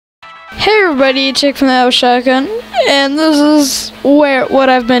Hey everybody, Chick from TheHaloShotgun, and this is what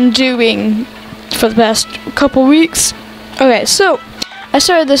I've been doing for the past couple weeks. Okay, so I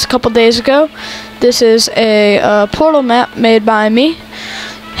started this a couple days ago. This is a portal map made by me.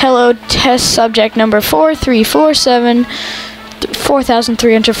 Hello, test subject number 4347.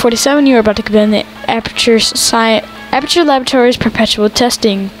 You are about to begin the Aperture Laboratories Perpetual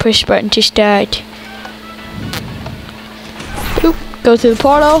Testing. Push button to start. Oop, go through the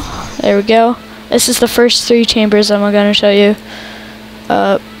portal. There we go. This is the first 3 chambers I'm going to show you.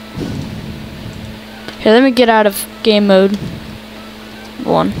 Here, let me get out of game mode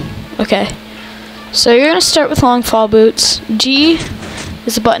 1. Okay. So you're going to start with long fall boots. G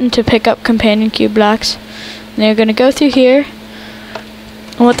is a button to pick up companion cube blocks. And you're going to go through here.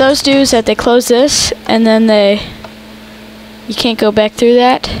 And what those do is that they close this, and then you can't go back through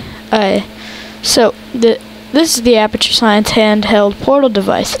that. This is the Aperture Science handheld portal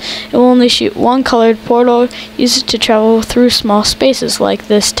device. It will only shoot one colored portal. Use it to travel through small spaces like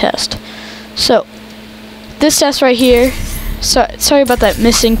this test. So, this test right here, sorry about that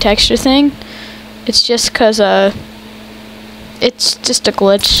missing texture thing. It's just because it's just a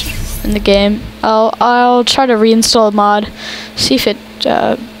glitch in the game. I'll try to reinstall a mod, see if it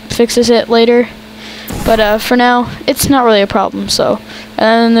fixes it later. But for now, it's not really a problem. So, and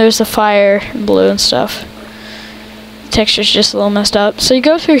then there's the fire and blue and stuff. Texture's just a little messed up. So you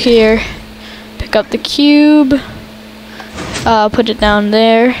go through here, pick up the cube, put it down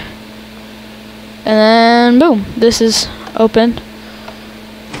there, and then boom, this is open.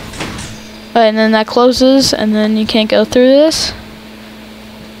 And then that closes, and then you can't go through this.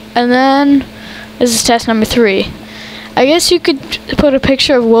 And then this is test number 3. I guess you could put a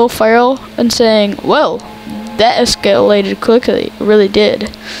picture of Will Ferrell and saying, "Well, that escalated quickly." It really did.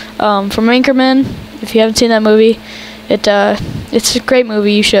 From Anchorman, if you haven't seen that movie. It's a great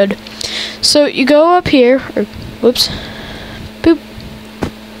movie, you should. So you go up here, or whoops, boop.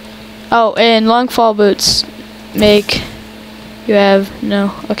 Oh, and long fall boots make you have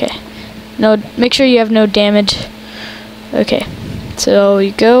make sure you have no damage. Okay, so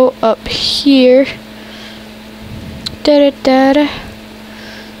you go up here.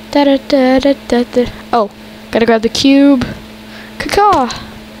 Oh, gotta grab the cube. Caw.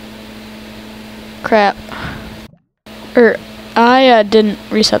 Crap. I didn't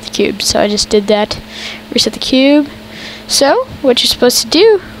reset the cube, so I just did that. Reset the cube. So, what you're supposed to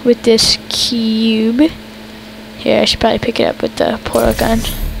do with this cube... Here, I should probably pick it up with the portal gun.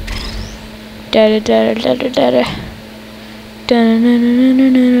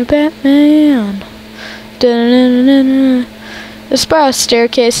 Batman. The spiral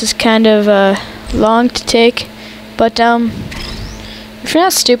staircase is kind of long to take, but if you're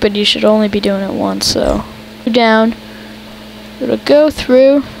not stupid, you should only be doing it once. So, down. It'll go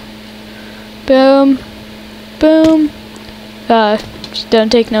through. Boom. Boom. Just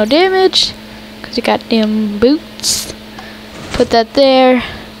don't take no damage, because you got them boots. Put that there.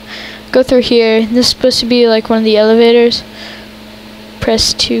 Go through here. This is supposed to be like one of the elevators.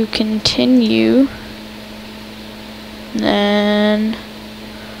 Press to continue. And then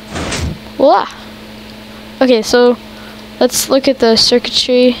voila. Okay, so let's look at the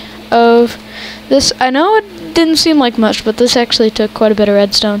circuitry of this. I know it didn't seem like much, but this actually took quite a bit of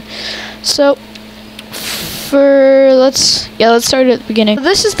redstone. So let's start at the beginning. So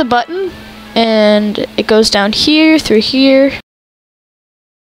this is the button, and it goes down here, through here.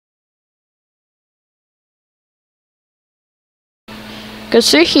 Goes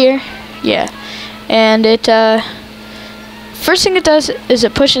through here, yeah. And it first thing it does is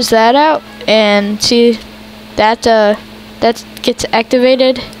it pushes that out, and see that gets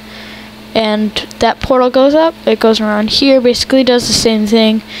activated. And that portal goes up, it goes around here, basically does the same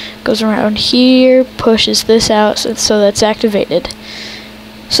thing, goes around here, pushes this out, so that's activated.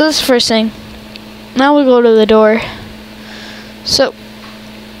 So that's the first thing. Now we'll go to the door. So,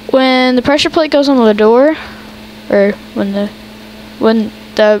 when the pressure plate goes on the door, or when the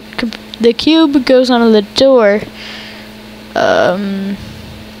cube goes onto the door,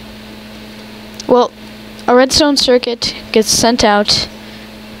 well, a redstone circuit gets sent out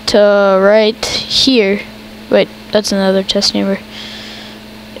to right here. Wait, that's another test chamber.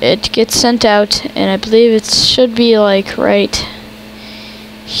 It gets sent out, and I believe it should be like right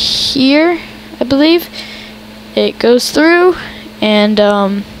here, I believe. It goes through, and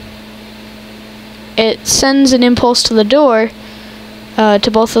it sends an impulse to the door,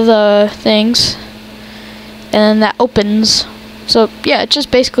 to both of the things, and then that opens. So yeah, it's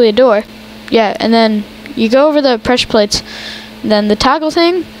just basically a door. Yeah, and then you go over the pressure plates, then the toggle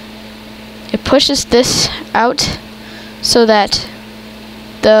thing, it pushes this out so that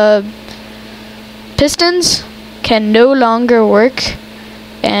the pistons can no longer work,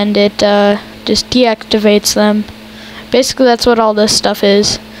 and it just deactivates them. Basically, that's what all this stuff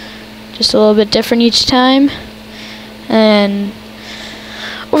is. Just a little bit different each time. And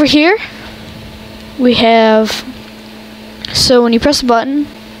over here, we have, so when you press the button,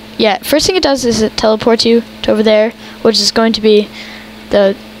 yeah, first thing it does is it teleports you to over there, which is going to be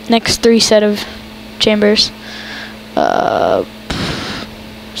the next 3 set of chambers.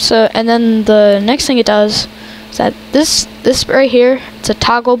 So, and then the next thing it does is that this right here, it's a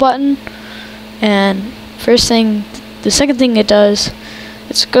toggle button, and the second thing it does,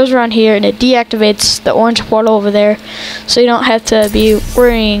 it goes around here and it deactivates the orange portal over there, so you don't have to be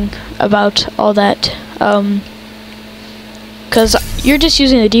worrying about all that, because you're just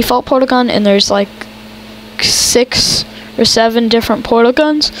using the default portal gun, and there's like 6 or 7 different portal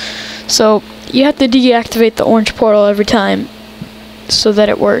guns, so you have to deactivate the orange portal every time so that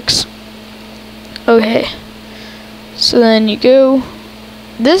it works. Okay, so then you go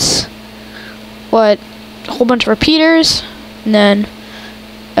this, a whole bunch of repeaters, and then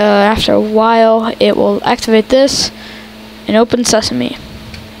after a while it will activate this and open sesame.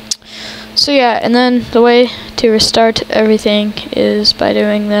 So yeah, and then the way to restart everything is by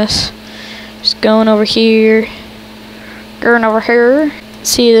doing this. Just going over here.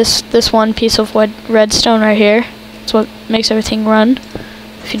 See this one piece of redstone right here? That's what makes everything run.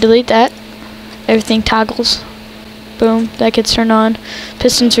 If you delete that, everything toggles. Boom, that gets turned on.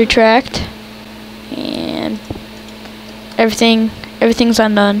 Pistons retract, and everything's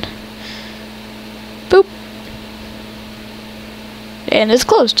undone. Boop, and it's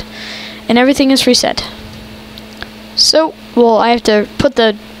closed, and everything is reset. So, well, I have to put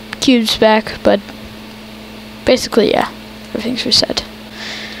the cubes back, but basically, yeah, everything's reset.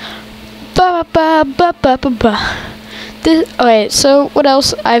 Okay, so what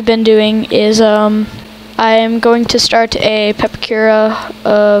else I've been doing is I'm going to start a Pepakura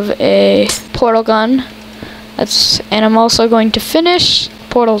of a portal gun. And I'm also going to finish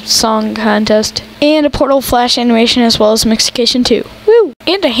Portal Song Contest and a Portal Flash animation, as well as Mixication 2. Woo!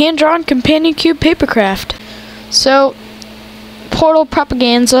 And a hand-drawn companion cube papercraft. So, Portal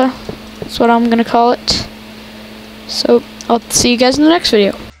Propaganza, that's what I'm gonna call it. So, I'll see you guys in the next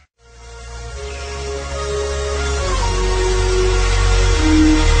video.